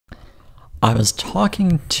I was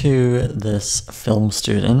talking to this film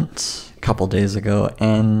student a couple days ago,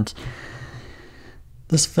 and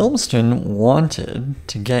this film student wanted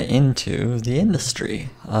to get into the industry.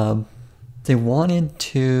 They wanted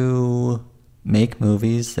to make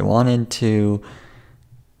movies, they wanted to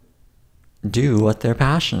do what they're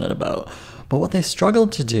passionate about. But what they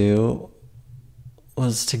struggled to do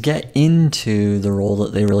was to get into the role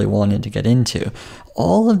that they really wanted to get into.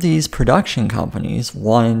 All of these production companies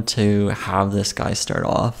wanted to have this guy start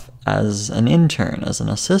off as an intern, as an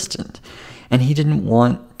assistant. And he didn't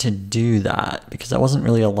want to do that because that wasn't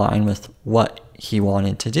really aligned with what he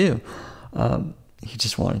wanted to do. He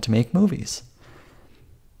just wanted to make movies.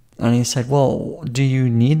 And he said, well, do you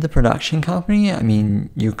need the production company? I mean,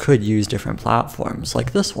 you could use different platforms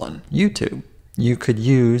like this one, YouTube. You could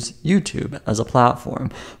use YouTube as a platform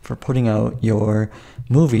for putting out your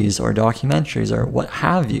movies or documentaries or what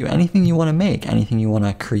have you. Anything you want to make, anything you want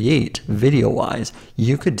to create video-wise,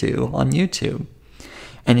 you could do on YouTube.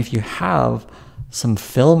 And if you have some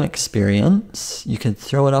film experience, you could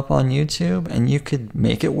throw it up on YouTube and you could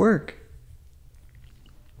make it work.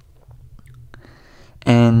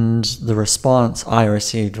 And the response I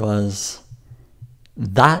received was,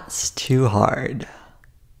 that's too hard.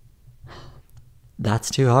 That's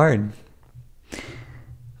too hard.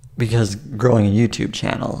 Because growing a YouTube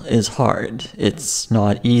channel is hard. It's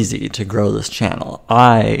not easy to grow this channel.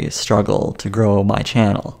 I struggle to grow my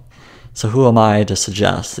channel. So who am I to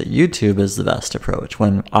suggest that YouTube is the best approach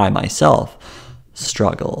when I myself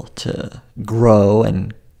struggle to grow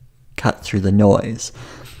and cut through the noise?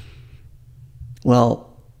 Well,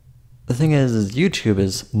 the thing is YouTube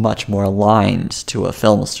is much more aligned to a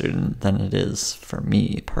film student than it is for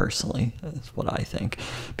me personally, is what I think.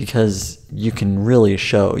 Because you can really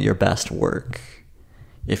show your best work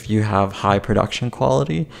if you have high production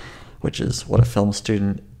quality, which is what a film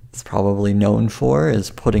student is probably known for, is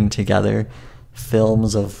putting together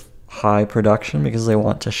films of high production because they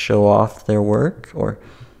want to show off their work or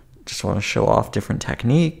just want to show off different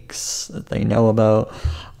techniques that they know about.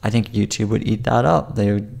 I think YouTube would eat that up.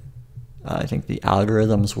 I think the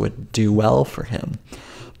algorithms would do well for him.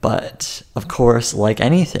 But of course, like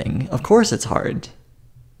anything, of course it's hard.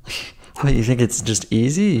 What, you think it's just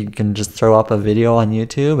easy? You can just throw up a video on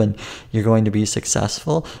YouTube and you're going to be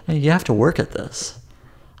successful? You have to work at this.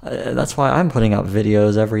 That's why I'm putting up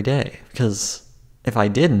videos every day, because if I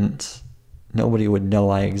didn't, nobody would know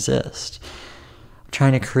I exist. I'm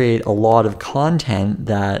trying to create a lot of content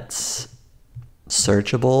that's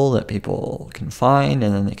searchable, that people can find,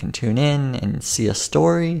 and then they can tune in and see a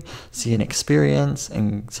story, see an experience,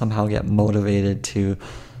 and somehow get motivated to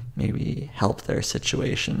maybe help their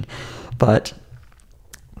situation. But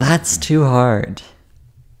that's too hard.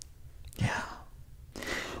 Yeah.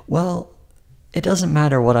 Well, it doesn't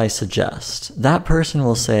matter what I suggest. That person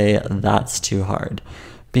will say that's too hard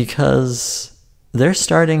because they're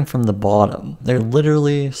starting from the bottom. They're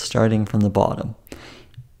literally starting from the bottom.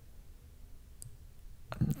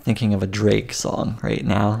 Thinking of a Drake song right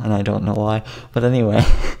now, and I don't know why, but anyway,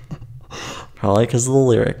 probably because of the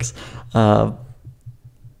lyrics.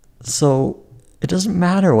 So it doesn't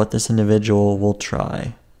matter what this individual will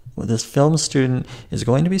try. This film student is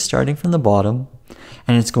going to be starting from the bottom,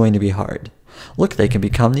 and it's going to be hard. Look, they can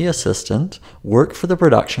become the assistant, work for the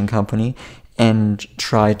production company, and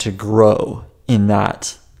try to grow in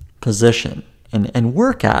that position and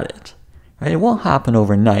work at it. Right? It won't happen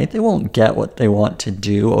overnight. They won't get what they want to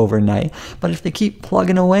do overnight. But if they keep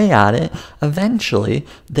plugging away at it, eventually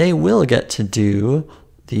they will get to do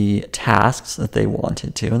the tasks that they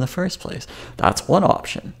wanted to in the first place. That's one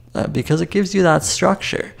option because it gives you that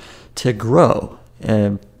structure to grow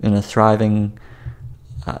in a thriving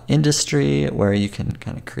industry where you can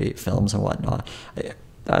kind of create films and whatnot.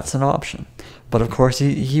 That's an option. But of course,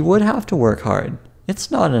 he would have to work hard.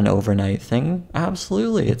 It's not an overnight thing.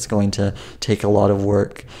 Absolutely, it's going to take a lot of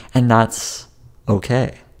work, and that's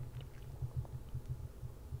okay.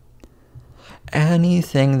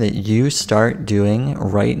 Anything that you start doing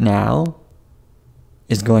right now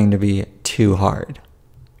is going to be too hard,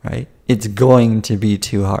 right? It's going to be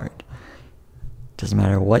too hard. Doesn't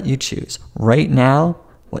matter what you choose. Right now,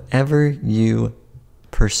 whatever you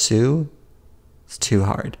pursue is too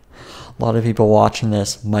hard. A lot of people watching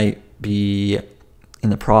this might be in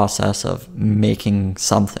the process of making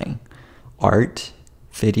something. Art,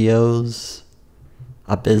 videos,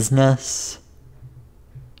 a business.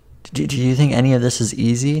 Do you think any of this is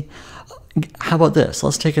easy? How about this?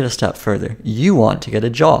 Let's take it a step further. You want to get a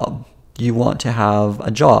job. You want to have a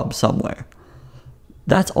job somewhere.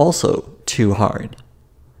 That's also too hard,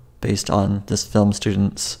 based on this film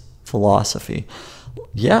student's philosophy.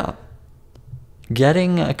 Yeah,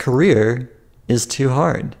 getting a career is too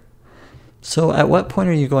hard. So at what point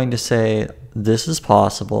are you going to say, this is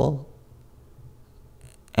possible,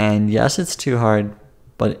 and yes, it's too hard,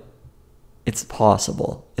 but it's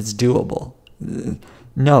possible, it's doable?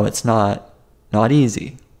 No, it's not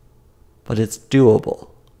easy, but it's doable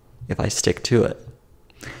if I stick to it.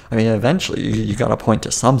 I mean, eventually you got to point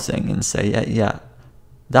to something and say, yeah,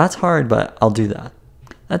 that's hard, but I'll do that.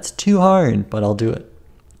 That's too hard, but I'll do it.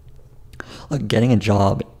 Look, getting a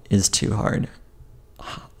job is too hard.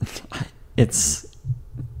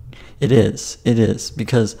 It is,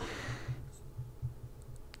 because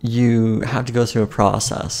you have to go through a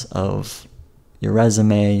process of your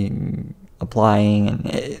resume, applying, and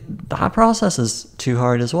that process is too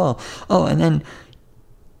hard as well. Oh, and then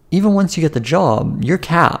even once you get the job, you're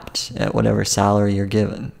capped at whatever salary you're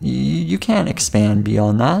given. You can't expand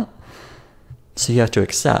beyond that. So you have to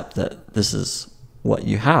accept that this is what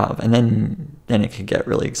you have. And then it could get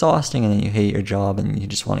really exhausting, and then you hate your job and you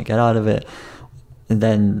just want to get out of it. And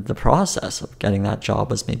then the process of getting that job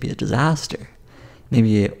was maybe a disaster.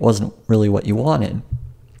 Maybe it wasn't really what you wanted.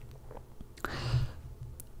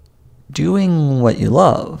 Doing what you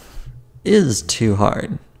love is too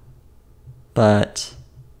hard, but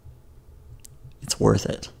it's worth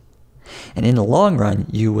it. And in the long run,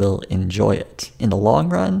 you will enjoy it. In the long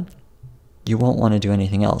run, you won't want to do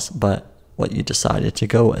anything else but what you decided to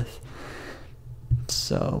go with.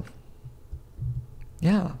 So,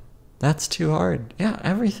 yeah, that's too hard. Yeah,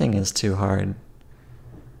 everything is too hard.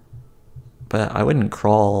 But I wouldn't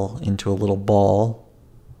crawl into a little ball,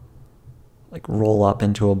 like roll up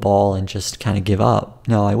into a ball and just kind of give up.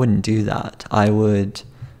 No, I wouldn't do that. I would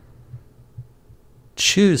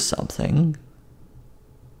choose something,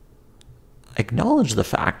 acknowledge the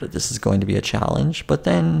fact that this is going to be a challenge, but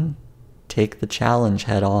then take the challenge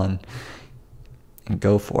head on and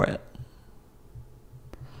go for it.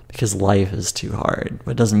 Because life is too hard,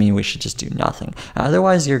 but it doesn't mean we should just do nothing.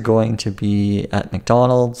 Otherwise, you're going to be at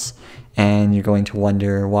McDonald's and you're going to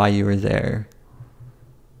wonder why you were there.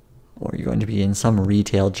 Or you're going to be in some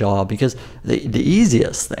retail job, because the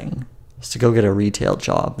easiest thing is to go get a retail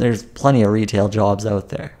job. There's plenty of retail jobs out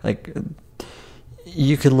there. Like,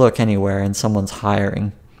 you could look anywhere and someone's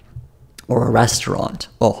hiring. Or a restaurant.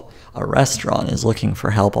 Well, a restaurant is looking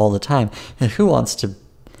for help all the time. And who wants to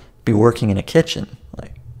be working in a kitchen?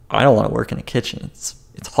 Like, I don't want to work in a kitchen. It's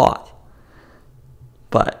hot.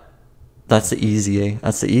 But that's the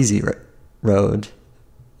easy road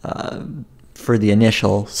for the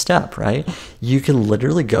initial step, right? You can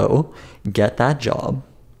literally go get that job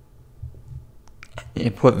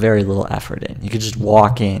and put very little effort in. You could just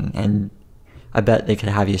walk in, and I bet they could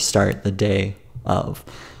have you start the day of,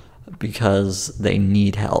 because they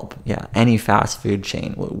need help. Yeah, any fast food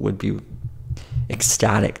chain would be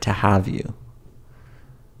ecstatic to have you.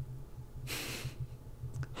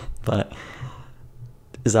 But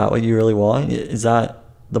is that what you really want? Is that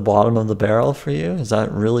the bottom of the barrel for you? Is that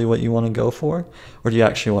really what you want to go for? Or do you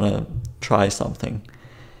actually want to try something?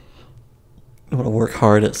 You want to work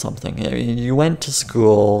hard at something? You went to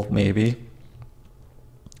school, maybe.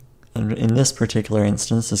 And in this particular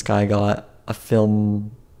instance, this guy got a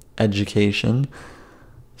film education.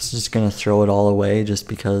 He's just going to throw it all away just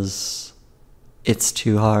because it's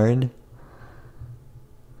too hard.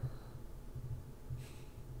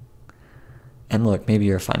 And look, maybe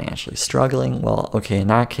you're financially struggling. Well, okay, in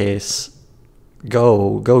that case,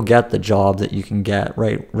 go get the job that you can get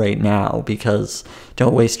right now, because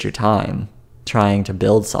don't waste your time trying to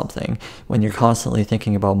build something when you're constantly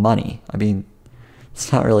thinking about money. I mean,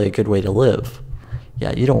 it's not really a good way to live.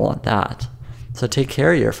 Yeah, you don't want that. So take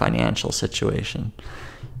care of your financial situation.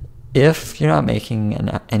 If you're not making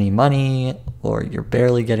any money or you're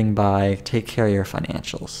barely getting by, take care of your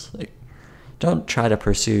financials. Like, don't try to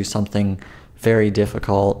pursue something very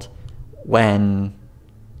difficult when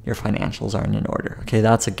your financials aren't in order. Okay,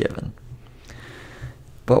 that's a given.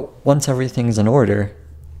 But once everything's in order,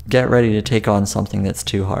 get ready to take on something that's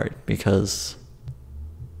too hard, because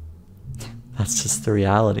that's just the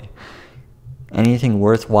reality. Anything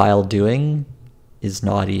worthwhile doing is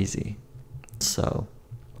not easy. So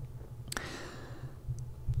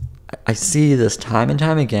I see this time and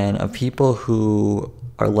time again of people who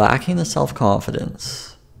are lacking the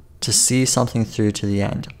self-confidence to see something through to the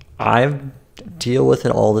end. I deal with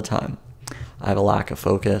it all the time. I have a lack of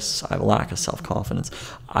focus. I have a lack of self-confidence.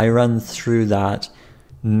 I run through that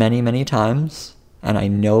many, many times, and I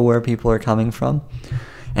know where people are coming from.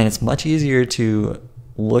 And it's much easier to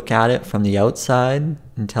look at it from the outside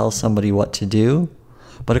and tell somebody what to do.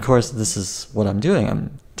 But of course, this is what I'm doing.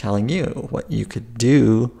 I'm telling you what you could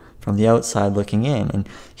do from the outside looking in. And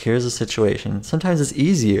here's a situation. Sometimes it's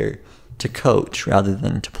easier to coach rather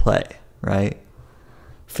than to play, right?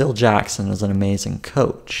 Phil Jackson was an amazing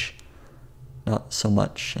coach, not so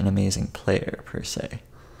much an amazing player per se.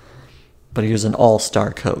 But he was an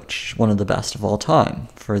all-star coach, one of the best of all time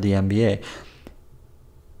for the NBA.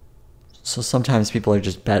 So sometimes people are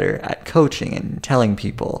just better at coaching and telling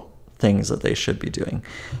people things that they should be doing.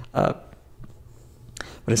 But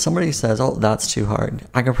if somebody says, oh, that's too hard,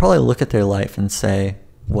 I can probably look at their life and say,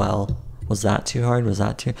 well, was that too hard? Was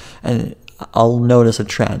that too... And I'll notice a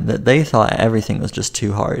trend that they thought everything was just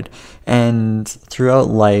too hard. And throughout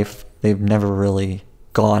life, they've never really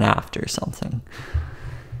gone after something.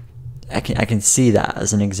 I can see that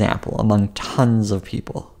as an example among tons of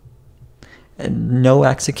people. And no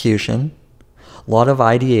execution, a lot of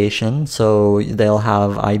ideation, so they'll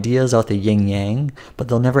have ideas out the yin-yang, but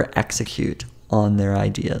they'll never execute on their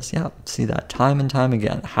ideas. Yeah, see that time and time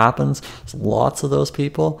again. It happens. There's lots of those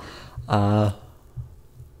people. And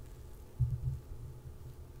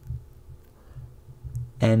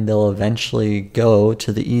they'll eventually go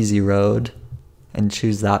to the easy road and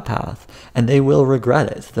choose that path. And they will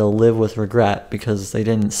regret it. They'll live with regret because they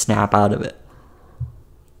didn't snap out of it.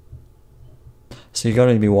 So you're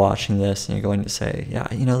going to be watching this and you're going to say,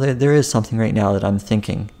 yeah, you know, there is something right now that I'm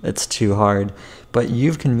thinking that's too hard, but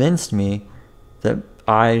you've convinced me that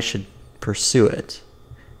I should pursue it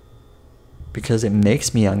because it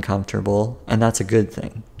makes me uncomfortable, and that's a good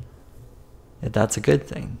thing. That's a good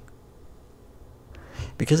thing.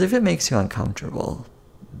 Because if it makes you uncomfortable,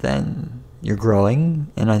 then you're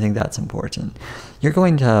growing, and I think that's important. You're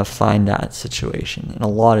going to find that situation in a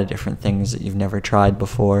lot of different things that you've never tried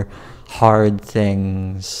before. Hard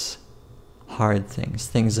things,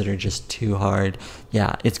 things that are just too hard.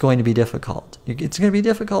 Yeah, it's going to be difficult. It's going to be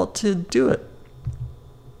difficult to do it.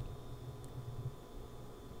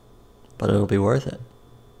 But it'll be worth it.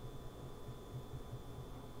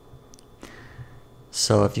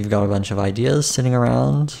 So if you've got a bunch of ideas sitting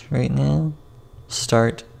around right now,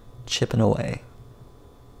 start chipping away.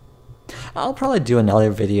 I'll probably do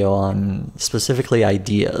another video on specifically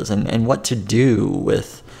ideas and what to do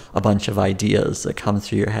with a bunch of ideas that come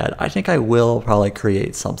through your head. I think I will probably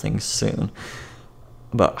create something soon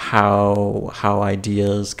about how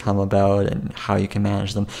ideas come about and how you can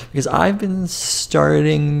manage them. Because I've been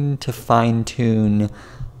starting to fine-tune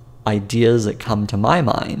ideas that come to my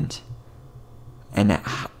mind. And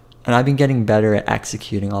I've been getting better at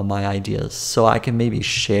executing on my ideas, so I can maybe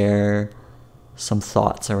share some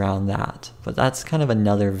thoughts around that. But that's kind of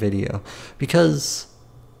another video, because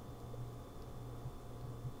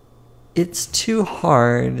it's too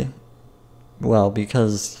hard, well,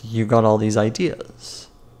 because you've got all these ideas,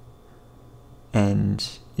 and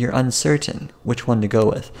you're uncertain which one to go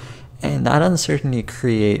with. And that uncertainty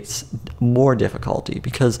creates more difficulty,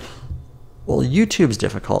 because well, YouTube's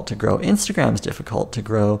difficult to grow, Instagram's difficult to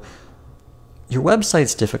grow, your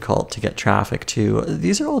website's difficult to get traffic to.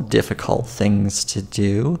 These are all difficult things to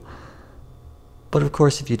do. But of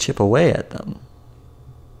course, if you chip away at them,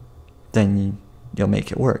 then you'll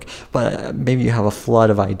make it work. But maybe you have a flood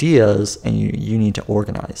of ideas and you need to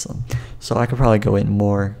organize them. So I could probably go in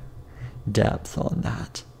more depth on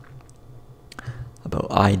that, about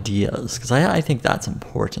ideas, because I think that's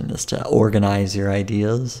important, is to organize your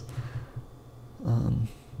ideas.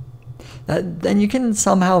 Then you can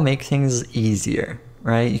somehow make things easier,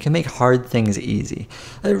 right? You can make hard things easy.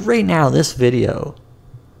 Right now, this video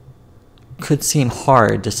could seem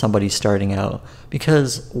hard to somebody starting out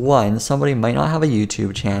because, one, somebody might not have a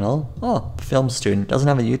YouTube channel. Oh, film student doesn't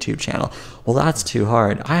have a YouTube channel. Well, that's too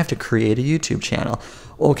hard. I have to create a YouTube channel.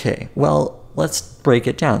 Okay, well, let's break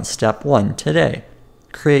it down. Step one today,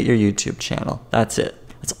 create your YouTube channel. That's it.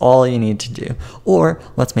 That's all you need to do. Or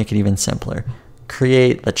let's make it even simpler.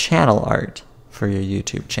 Create the channel art for your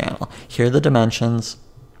YouTube channel. Here are the dimensions.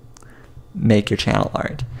 Make your channel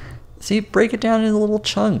art. See, break it down into little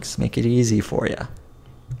chunks. Make it easy for you.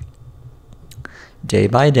 Day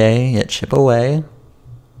by day, you chip away.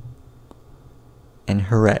 And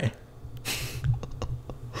hooray.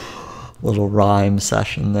 Little rhyme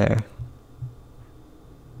session there.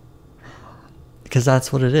 Because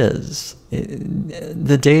that's what it is.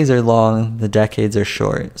 The days are long, the decades are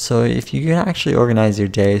short. So if you can actually organize your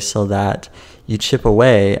day so that you chip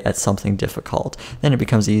away at something difficult, then it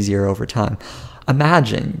becomes easier over time.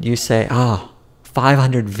 Imagine you say,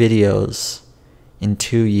 500 videos in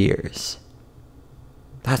 2 years.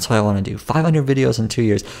 That's what I want to do. 500 videos in 2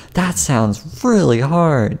 years. That sounds really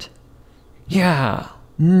hard. Yeah,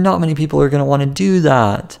 not many people are going to want to do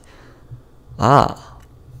that.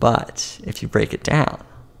 But if you break it down,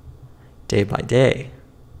 day by day,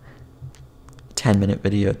 10-minute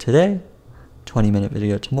video today, 20-minute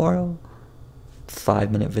video tomorrow,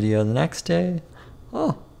 5-minute video the next day.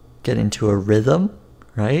 Oh, get into a rhythm,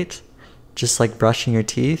 right? Just like brushing your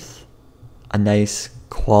teeth, a nice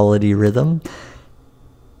quality rhythm.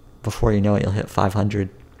 Before you know it, you'll hit 500.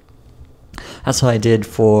 That's what I did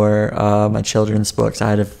for my children's books. I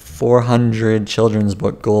had a 400 children's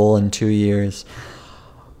book goal in 2 years.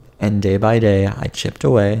 And day by day, I chipped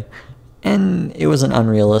away. And it was an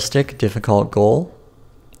unrealistic, difficult goal.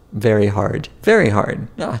 Very hard. Very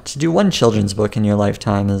hard. To do one children's book in your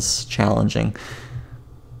lifetime is challenging.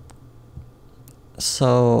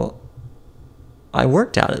 So I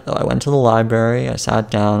worked at it, though. I went to the library, I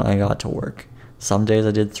sat down, I got to work. Some days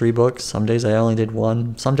I did 3 books, some days I only did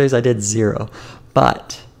 1, some days I did 0.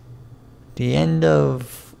 But at the end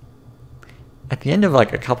of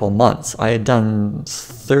like a couple months, I had done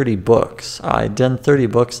 30 books. I had done 30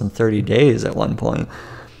 books in 30 days at one point.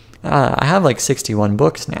 I have like 61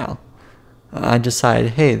 books now. I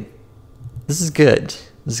decided, hey, this is good.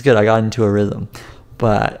 This is good. I got into a rhythm.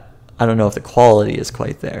 But I don't know if the quality is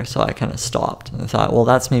quite there, so I kind of stopped. And I thought, well,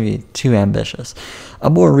 that's maybe too ambitious. A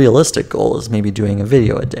more realistic goal is maybe doing a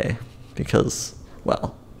video a day. Because,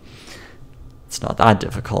 well, it's not that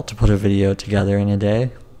difficult to put a video together in a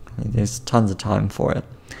day. There's tons of time for it.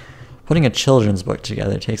 Putting a children's book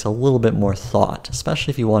together takes a little bit more thought,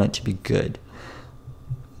 especially if you want it to be good.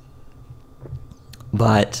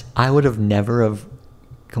 But I would have never have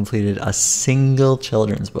completed a single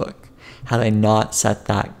children's book had I not set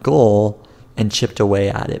that goal and chipped away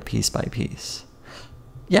at it piece by piece.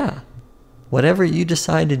 Yeah, whatever you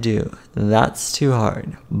decide to do, that's too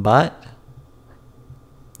hard. But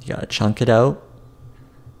you gotta chunk it out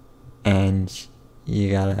and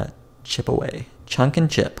you gotta chip away. Chunk and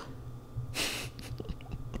chip.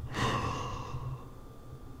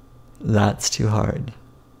 That's too hard.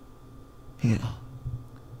 Yeah.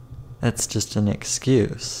 That's just an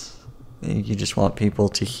excuse. You just want people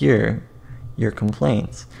to hear your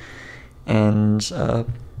complaints. And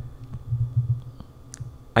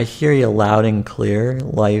I hear you loud and clear.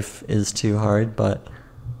 Life is too hard, but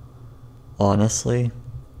honestly,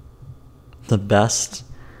 the best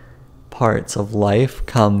parts of life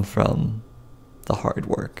come from the hard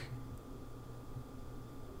work.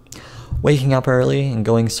 Waking up early and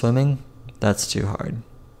going swimming, that's too hard.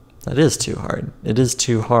 That is too hard. It is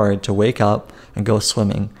too hard to wake up and go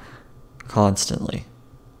swimming constantly.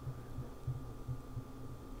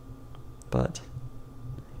 But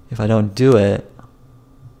if I don't do it,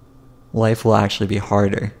 life will actually be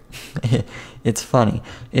harder. It's funny.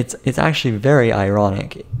 It's actually very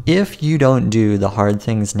ironic. If you don't do the hard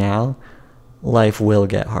things now, life will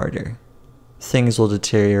get harder. Things will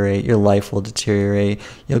deteriorate. Your life will deteriorate.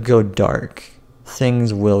 You'll go dark.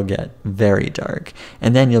 Things will get very dark.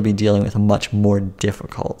 And then you'll be dealing with a much more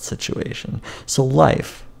difficult situation. So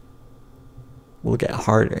life will get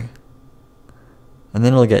harder. And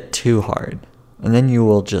then it'll get too hard. And then you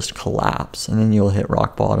will just collapse. And then you'll hit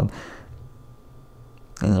rock bottom.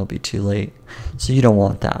 And it'll be too late. So you don't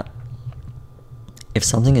want that. If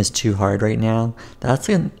something is too hard right now, that's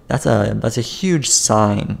a huge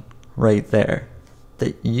sign right there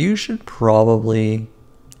that you should probably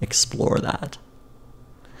explore that.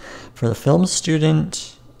 For the film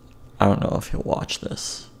student, I don't know if he'll watch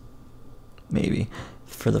this. Maybe.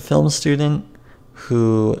 For the film student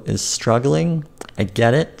who is struggling, I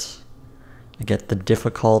get it. I get the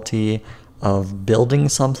difficulty of building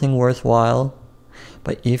something worthwhile.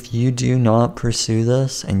 But if you do not pursue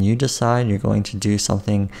this and you decide you're going to do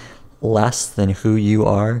something less than who you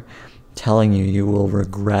are, telling you you will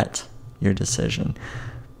regret your decision.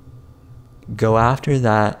 Go after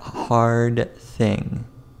that hard thing.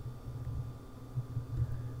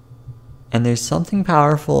 And there's something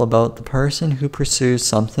powerful about the person who pursues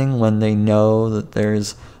something when they know that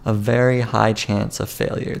there's a very high chance of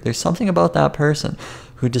failure. There's something about that person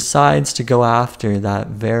who decides to go after that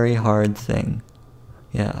very hard thing.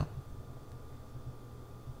 Yeah.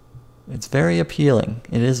 It's very appealing.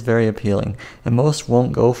 It is very appealing. And most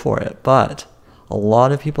won't go for it. But a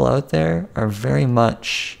lot of people out there are very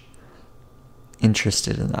much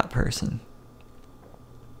interested in that person.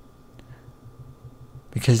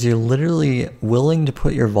 Because you're literally willing to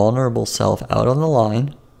put your vulnerable self out on the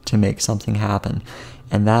line to make something happen.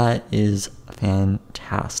 And that is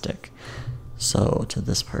fantastic. So to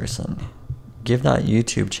this person, give that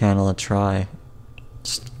YouTube channel a try.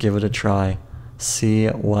 Just give it a try. See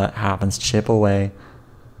what happens. Chip away.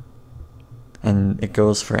 And it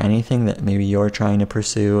goes for anything that maybe you're trying to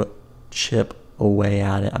pursue. Chip away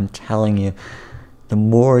at it. I'm telling you, the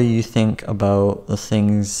more you think about the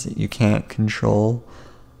things that you can't control,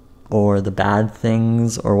 or the bad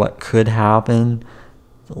things or what could happen,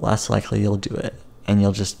 the less likely you'll do it. And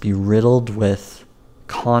you'll just be riddled with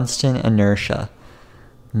constant inertia,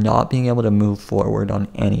 not being able to move forward on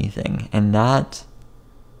anything. And that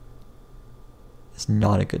is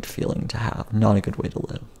not a good feeling to have, not a good way to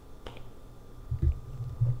live.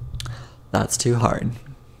 That's too hard.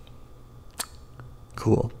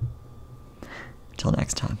 Cool. Till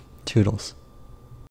next time. Toodles.